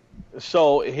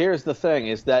 So here's the thing,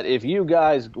 is that if you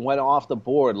guys went off the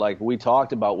board like we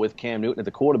talked about with Cam Newton at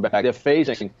the quarterback, they're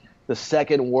facing the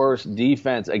second worst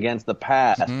defense against the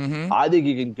pass. I think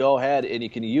you can go ahead and you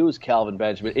can use Kelvin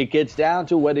Benjamin. It gets down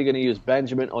to whether you're going to use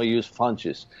Benjamin or use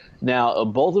Funchess. Now,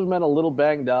 both of them been a little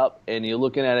banged up, and you're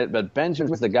looking at it, but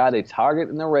Benjamin's the guy they target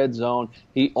in the red zone.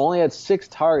 He only had 6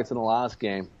 targets in the last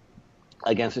game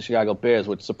against the Chicago Bears,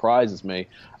 which surprises me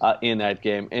in that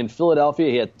game. In Philadelphia,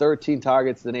 he had 13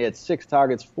 targets, then he had 6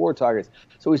 targets, 4 targets.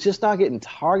 So he's just not getting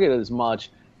targeted as much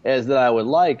as that I would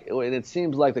like, and it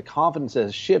seems like the confidence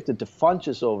has shifted to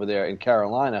Funchess over there in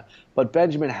Carolina, but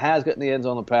Benjamin has gotten the end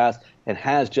zone in the past and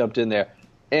has jumped in there.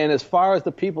 And as far as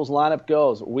the people's lineup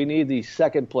goes, we need the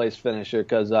second-place finisher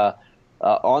because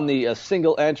on the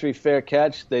single entry fair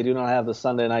catch, they do not have the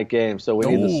Sunday night game, so we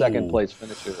need the second-place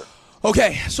finisher.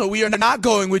 Okay, so we are not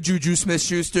going with Juju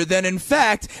Smith-Schuster then, in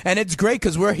fact, and it's great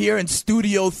because we're here in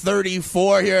Studio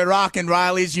 34 here at Rock and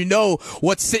Riley's. You know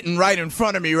what's sitting right in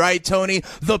front of me, right, Tony?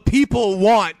 The people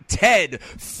want Ted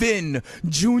Finn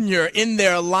Jr. in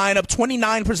their lineup.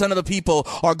 29% of the people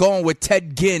are going with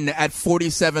Ted Ginn at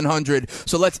 4,700.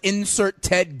 So let's insert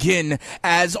Ted Ginn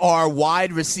as our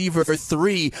wide receiver for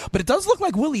 3. But it does look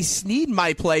like Willie Snead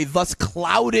might play, thus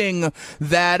clouding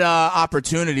that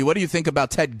opportunity. What do you think about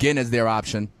Ted Ginn as their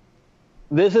option?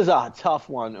 This is a tough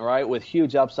one, right, with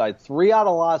huge upside. 3 out of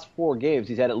the last 4 games,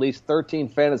 he's had at least 13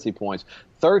 fantasy points.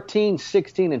 13,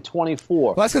 16, and 24.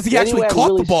 Well, that's because he actually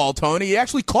caught the ball, Tony. He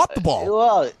actually caught the ball.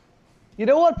 Well, you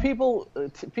know what?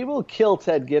 People kill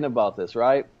Ted Ginn about this,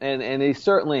 right? And he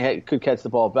certainly could catch the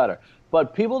ball better.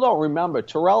 But people don't remember,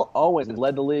 Terrell Owens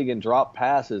led the league in drop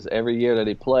passes every year that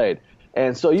he played.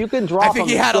 And so you can drop. I think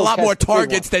he had a lot more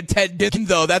targets than Ted Ginn,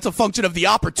 though. That's a function of the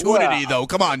opportunity, though.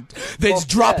 Come on. His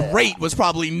drop rate was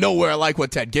probably nowhere like what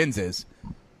Ted Ginn's is.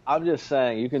 I'm just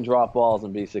saying you can drop balls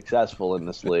and be successful in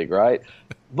this league, right?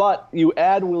 But you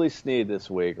add Willie Snead this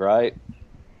week, right?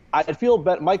 I feel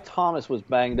better. Mike Thomas was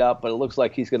banged up, but it looks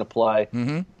like he's going to play.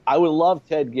 I would love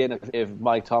Ted Ginn if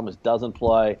Mike Thomas doesn't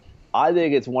play. I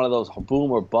think it's one of those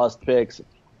boom or bust picks.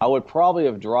 I would probably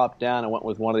have dropped down and went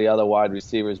with one of the other wide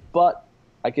receivers, but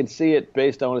I can see it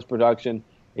based on his production.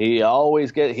 He only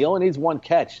needs one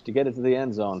catch to get it to the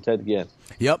end zone, Ted Ginn.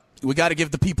 Yep. We got to give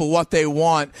the people what they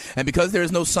want. And because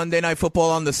there's no Sunday Night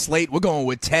Football on the slate, we're going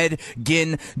with Ted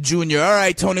Ginn Jr. All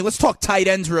right, Tony, let's talk tight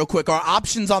ends real quick. Our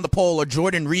options on the poll are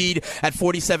Jordan Reed at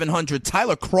 4,700,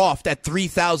 Tyler Kroft at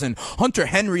 3,000, Hunter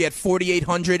Henry at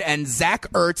 4,800, and Zach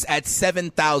Ertz at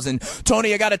 7,000.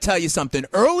 Tony, I got to tell you something.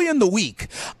 Early in the week,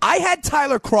 I had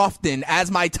Tyler Kroft in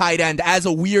as my tight end as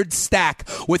a weird stack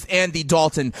with Andy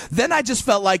Dalton. Then I just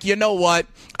felt like, you know what?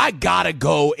 I got to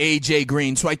go A.J.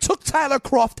 Green. So I took Tyler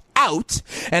Kroft out,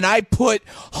 and I put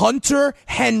Hunter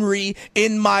Henry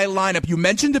in my lineup. You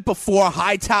mentioned it before,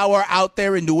 Hightower out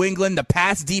there in New England, the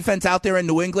pass defense out there in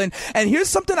New England. And here's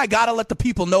something I got to let the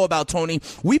people know about, Tony.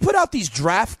 We put out these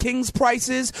DraftKings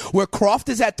prices where Kroft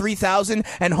is at $3,000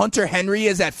 and Hunter Henry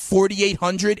is at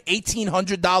 $4,800,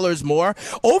 $1,800 more.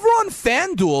 Over on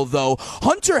FanDuel, though,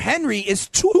 Hunter Henry is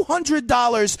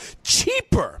 $200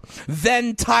 cheaper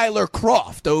than Tyler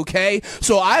Kroft, okay?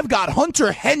 So I've got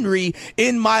Hunter Henry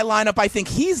in my lineup. I think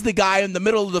he's the guy in the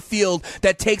middle of the field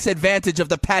that takes advantage of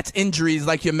the Pats' injuries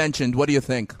like you mentioned. What do you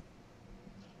think?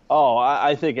 Oh,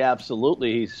 I think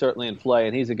absolutely he's certainly in play,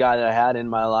 and he's a guy that I had in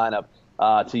my lineup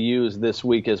to use this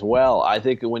week as well. I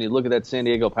think when you look at that San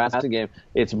Diego passing game,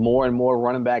 it's more and more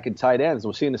running back and tight ends.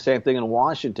 We're seeing the same thing in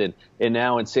Washington and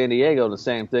now in San Diego, the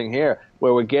same thing here,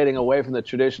 where we're getting away from the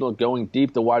traditional going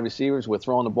deep to wide receivers. We're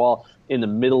throwing the ball in the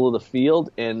middle of the field,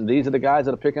 and these are the guys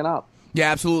that are picking up. Yeah,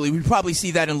 absolutely. We probably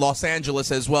see that in Los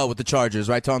Angeles as well with the Chargers,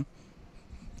 right, Tom?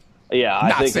 Yeah,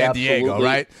 I think San absolutely. Diego,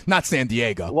 right? Not San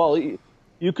Diego. Well,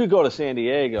 you could go to San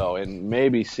Diego and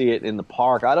maybe see it in the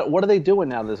park. What are they doing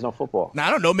now that there's no football? Now, I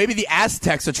don't know. Maybe the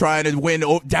Aztecs are trying to win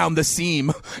down the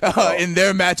seam in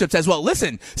their matchups as well.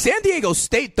 Listen, San Diego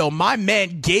State, though, my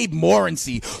man Gabe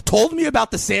Morency told me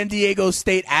about the San Diego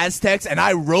State Aztecs, and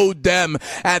I rode them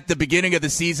at the beginning of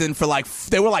the season for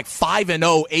they were like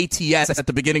 5-0 ATS at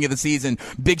the beginning of the season.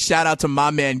 Big shout out to my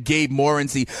man Gabe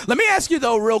Morency. Let me ask you,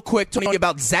 though, real quick, Tony,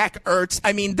 about Zach Ertz.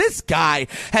 I mean, this guy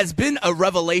has been a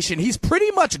revelation. He's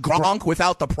pretty much Gronk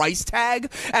without the price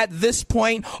tag at this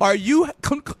point. Are you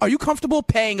comfortable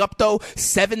paying up, though,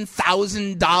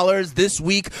 $7,000 this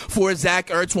week for Zach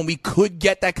Ertz when we could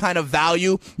get that kind of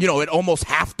value, at almost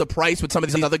half the price with some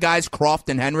of these other guys, Kroft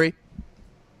and Henry?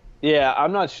 Yeah,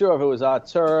 I'm not sure if it was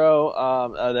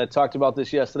Arturo that talked about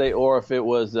this yesterday or if it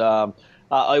was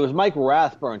Mike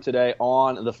Rathburn today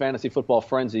on the Fantasy Football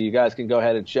Frenzy. You guys can go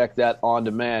ahead and check that on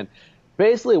demand.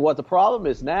 Basically, what the problem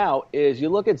is now is you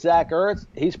look at Zach Ertz,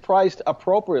 he's priced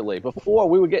appropriately. Before,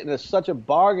 we were getting such a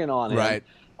bargain on him. Right.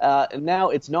 And now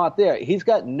it's not there. He's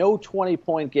got no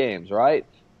 20-point games, right?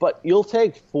 But you'll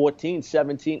take 14,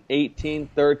 17, 18,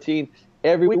 13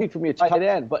 every week from your tight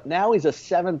end. But now he's a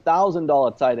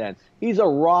 $7,000 tight end. He's a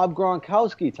Rob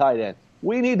Gronkowski tight end.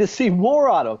 We need to see more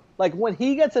out of him. Like, when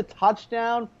he gets a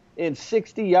touchdown in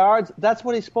 60 yards, that's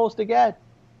what he's supposed to get.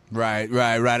 Right.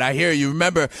 I hear you.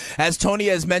 Remember, as Tony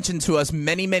has mentioned to us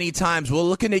many, many times, we're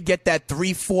looking to get that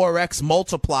 3-4x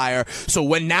multiplier. So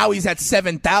when now he's at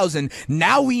 7,000,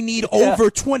 now we need over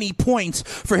 20 points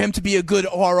for him to be a good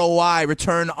ROI,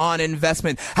 return on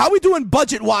investment. How are we doing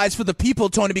budget-wise for the people,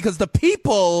 Tony? Because the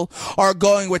people are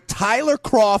going with Tyler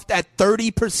Kroft at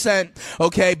 30%,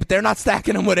 okay? But they're not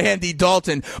stacking him with Andy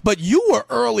Dalton. But you were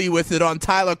early with it on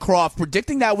Tyler Kroft,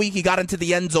 predicting that week he got into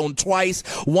the end zone twice.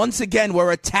 Once again,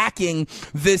 we're attacking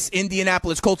this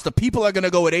Indianapolis Colts. The people are going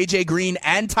to go with A.J. Green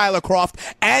and Tyler Kroft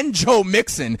and Joe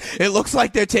Mixon. It looks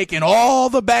like they're taking all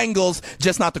the Bengals,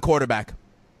 just not the quarterback.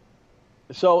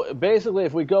 So basically,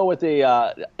 if we go with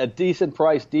a decent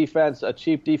price defense, a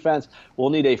cheap defense, we'll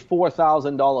need a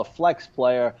 $4,000 flex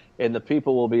player, and the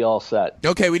people will be all set.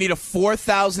 Okay, we need a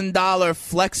 $4,000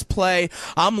 flex play.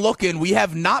 I'm looking. We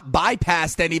have not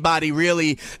bypassed anybody,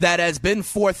 really, that has been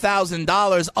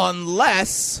 $4,000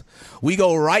 unless we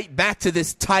go right back to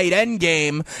this tight end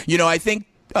game. I think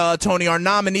Tony, our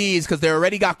nominees, because they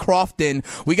already got Kroft in,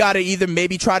 we got to either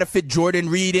maybe try to fit Jordan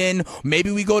Reed in, maybe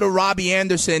we go to Robbie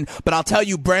Anderson, but I'll tell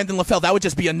you, Brandon LaFell, that would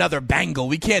just be another Bengal.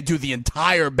 We can't do the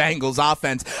entire Bengals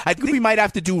offense. I think we might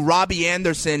have to do Robbie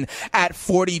Anderson at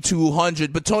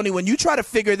 4,200. But Tony, when you try to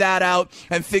figure that out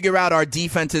and figure out our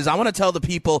defenses, I want to tell the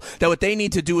people that what they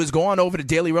need to do is go on over to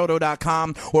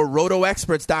dailyroto.com or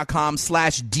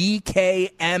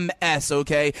rotoexperts.com/DKMS,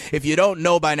 okay? If you don't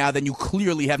know by now, then you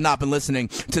clearly have not been listening.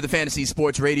 to the Fantasy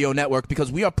Sports Radio Network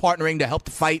because we are partnering to help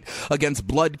the fight against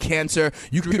blood cancer.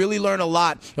 You can really learn a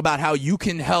lot about how you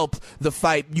can help the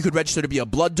fight. You could register to be a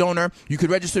blood donor. You could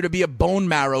register to be a bone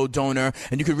marrow donor,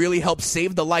 and you could really help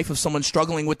save the life of someone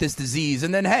struggling with this disease.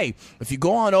 And then, hey, if you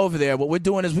go on over there, what we're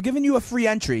doing is we're giving you a free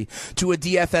entry to a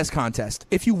DFS contest.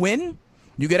 If you win,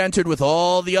 you get entered with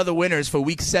all the other winners for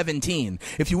Week 17.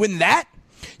 If you win that,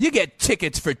 you get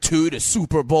tickets for 2 to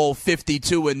Super Bowl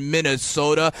 52 in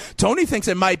Minnesota. Tony thinks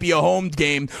it might be a home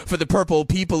game for the Purple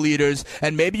People Eaters,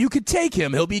 and maybe you could take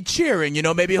him. He'll be cheering.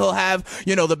 Maybe he'll have,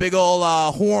 the big old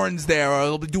horns there, or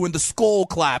he'll be doing the skull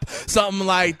clap, something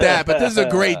like that. But this is a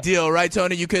great deal, right,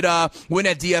 Tony? You could win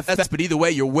at DFS, but either way,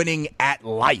 you're winning at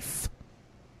life.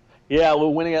 Yeah, we're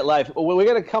winning at life. We're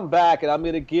going to come back, and I'm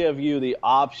going to give you the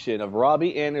option of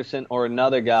Robbie Anderson or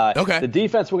another guy. Okay. The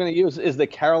defense we're going to use is the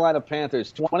Carolina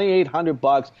Panthers,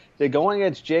 $2,800. They're going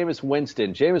against Jameis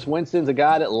Winston. Jameis Winston's a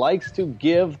guy that likes to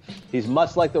give. He's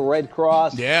much like the Red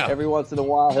Cross. Yeah. Every once in a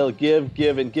while, he'll give,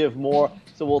 and give more.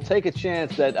 So we'll take a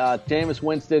chance that Jameis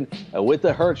Winston, with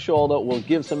the hurt shoulder, will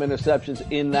give some interceptions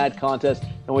in that contest.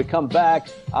 And when we come back,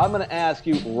 I'm going to ask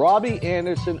you, Robbie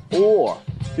Anderson, or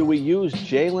do we use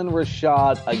Jalen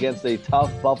Rashad against a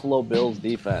tough Buffalo Bills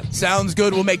defense? Sounds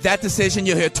good. We'll make that decision.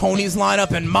 You'll hear Tony's lineup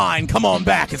and mine. Come on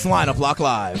back. It's Lineup Lock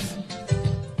Live.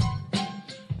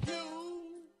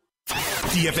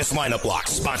 DFS Lineup Lock,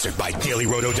 sponsored by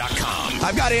DailyRoto.com.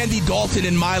 I've got Andy Dalton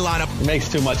in my lineup. It makes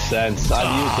too much sense.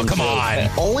 I've used him come too. on.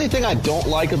 Only thing I don't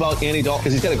like about Andy Dalton,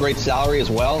 because he's got a great salary as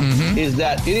well, is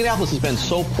that Indianapolis has been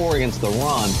so poor against the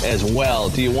run as well.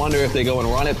 Do you wonder if they go and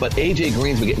run it? But A.J.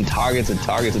 Green's been getting targets and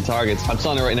targets and targets. I'm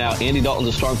telling you right now, Andy Dalton's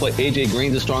a strong play, A.J.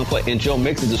 Green's a strong play, and Joe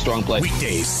Mixon's a strong play.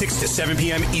 Weekdays, 6 to 7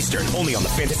 p.m. Eastern, only on the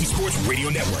Fantasy Sports Radio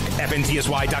Network.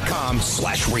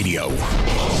 FNTSY.com/radio.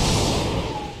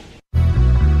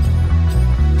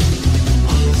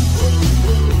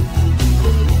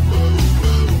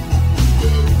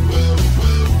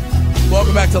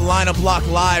 Welcome back to Lineup Lock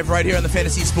Live right here on the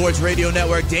Fantasy Sports Radio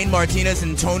Network. Dane Martinez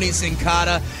and Tony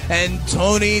Sincata. And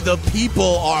Tony, the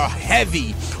people are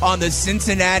heavy on the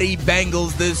Cincinnati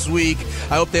Bengals this week.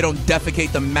 I hope they don't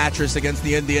defecate the mattress against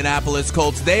the Indianapolis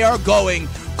Colts. They are going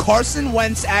Carson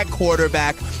Wentz at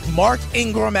quarterback, Mark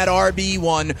Ingram at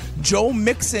RB1, Joe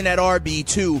Mixon at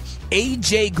RB2,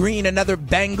 A.J. Green, another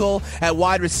Bengal, at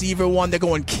wide receiver 1. They're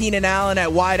going Keenan Allen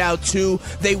at wide out 2.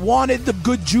 They wanted the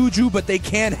good juju, but they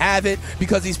can't have it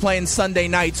because he's playing Sunday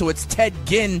night. So it's Ted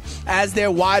Ginn as their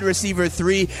wide receiver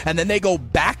 3. And then they go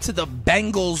back to the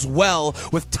Bengals well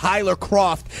with Tyler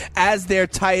Kroft as their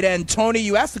tight end. Tony,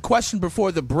 you asked the question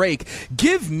before the break.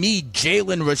 Give me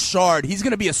Jalen Rashard. He's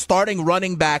going to be a starting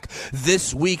running back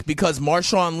this week because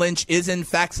Marshawn Lynch is in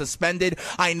fact suspended.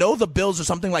 I know the Bills are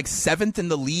something like 7th in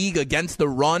the league against the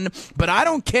run, but I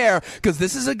don't care because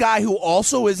this is a guy who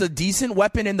also is a decent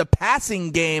weapon in the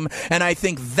passing game, and I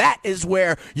think that is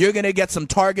where you're going to get some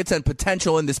targets and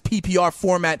potential in this PPR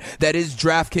format that is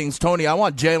DraftKings. Tony, I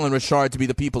want Jalen Rashard to be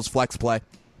the people's flex play.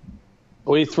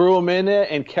 We threw him in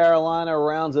there, and Carolina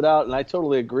rounds it out, and I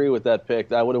totally agree with that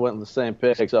pick. I would have went with the same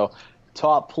pick. So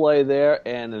top play there,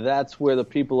 and that's where the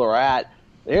people are at.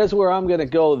 Here's where I'm going to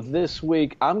go this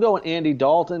week. I'm going Andy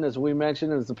Dalton, as we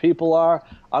mentioned, as the people are.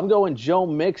 I'm going Joe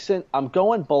Mixon. I'm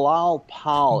going Bilal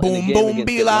Powell in the game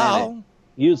against Atlanta,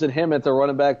 using him at the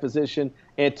running back position.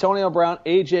 Antonio Brown,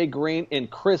 A.J. Green,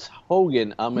 and Chris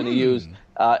Hogan I'm going to use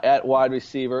at wide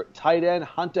receiver. Tight end,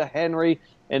 Hunter Henry.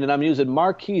 And then I'm using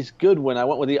Marquise Goodwin. I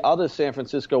went with the other San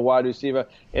Francisco wide receiver.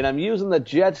 And I'm using the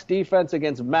Jets defense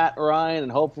against Matt Ryan.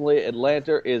 And hopefully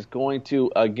Atlanta is going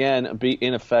to, again, be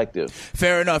ineffective.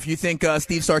 Fair enough. You think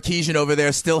Steve Sarkisian over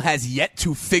there still has yet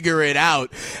to figure it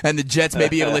out. And the Jets may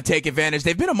be able to take advantage.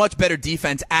 They've been a much better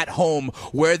defense at home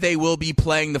where they will be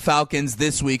playing the Falcons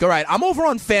this week. All right, I'm over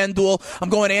on FanDuel. I'm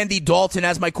going Andy Dalton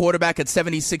as my quarterback at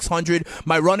 7,600.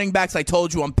 My running backs, I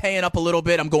told you, I'm paying up a little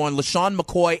bit. I'm going LaShawn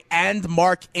McCoy and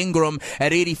Mark Ingram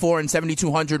at 8,400 and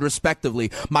 7,200 respectively.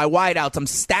 My wideouts, I'm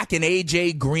stacking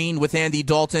A.J. Green with Andy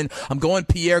Dalton. I'm going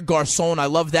Pierre Garçon. I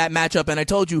love that matchup. And I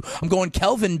told you, I'm going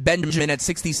Kelvin Benjamin at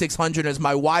 6,600 as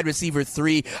my wide receiver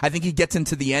 3. I think he gets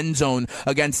into the end zone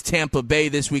against Tampa Bay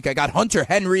this week. I got Hunter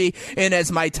Henry in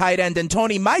as my tight end. And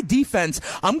Tony, my defense,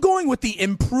 I'm going with the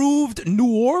improved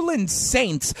New Orleans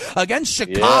Saints against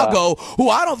Chicago, who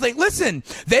I don't think, listen,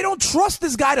 they don't trust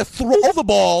this guy to throw the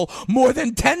ball more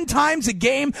than 10 times a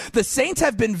game. The Saints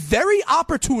have been very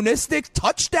opportunistic,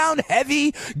 touchdown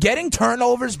heavy, getting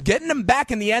turnovers, getting them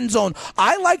back in the end zone.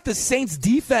 I like the Saints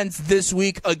defense this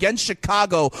week against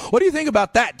Chicago. What do you think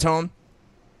about that, Tone?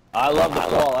 I love the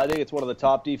call. I think it's one of the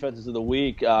top defenses of the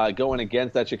week going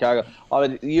against that Chicago.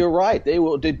 You're right. They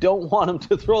don't want him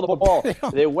to throw the ball.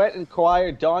 They went and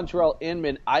acquired Dontrell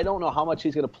Inman. I don't know how much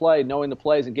he's going to play, knowing the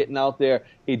plays and getting out there.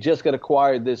 He just got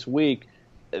acquired this week.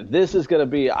 This is going to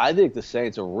be, I think the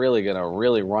Saints are really going to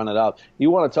run it up. You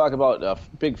want to talk about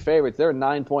big favorites. They're a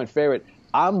 9-point favorite.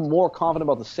 I'm more confident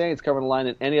about the Saints covering the line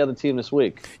than any other team this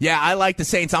week. Yeah, I like the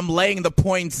Saints. I'm laying the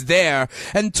points there.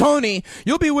 And, Tony,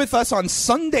 you'll be with us on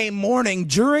Sunday morning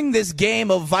during this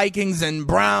game of Vikings and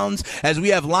Browns as we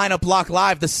have Lineup Lock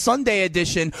Live, the Sunday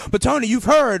edition. But, Tony, you've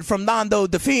heard from Nando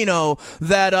DeFino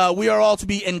that we are all to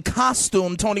be in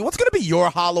costume. Tony, what's going to be your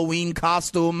Halloween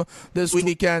costume this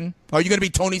weekend? Are you going to be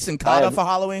Tony Sincata for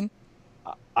Halloween?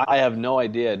 I have no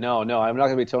idea. No, I'm not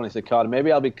going to be Tony Sincata.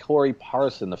 Maybe I'll be Corey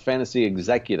Parson, the fantasy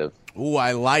executive. Ooh,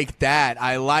 I like that.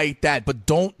 But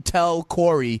don't tell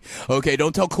Corey, okay?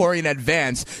 Don't tell Corey in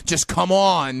advance. Just come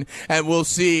on, and we'll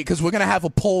see, because we're going to have a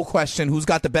poll question, who's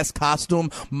got the best costume.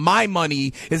 My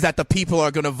money is that the people are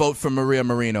going to vote for Maria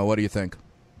Marino. What do you think?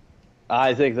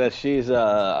 I think that she's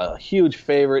a huge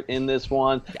favorite in this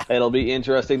one. It'll be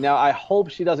interesting. Now, I hope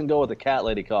she doesn't go with the cat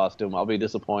lady costume. I'll be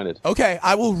disappointed. Okay,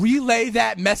 I will relay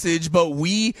that message, but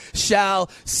we shall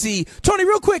see. Tony,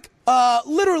 real quick,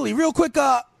 we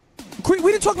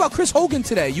didn't talk about Chris Hogan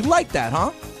today. You like that,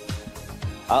 huh?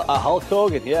 Hulk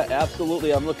Hogan, yeah,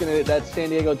 absolutely. I'm looking at that San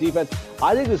Diego defense.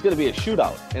 I think there's going to be a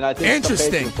shootout, and I think the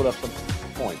Patriots will put up some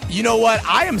points. You know what?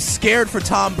 I am scared for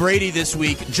Tom Brady this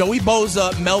week. Joey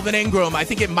Bosa, Melvin Ingram, I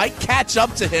think it might catch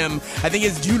up to him. I think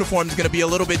his uniform is going to be a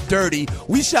little bit dirty.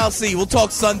 We shall see. We'll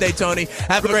talk Sunday, Tony.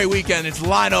 Have a great weekend. It's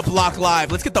Lineup Lock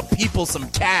Live. Let's get the people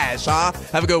some cash, huh?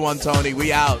 Have a good one, Tony.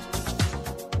 We out.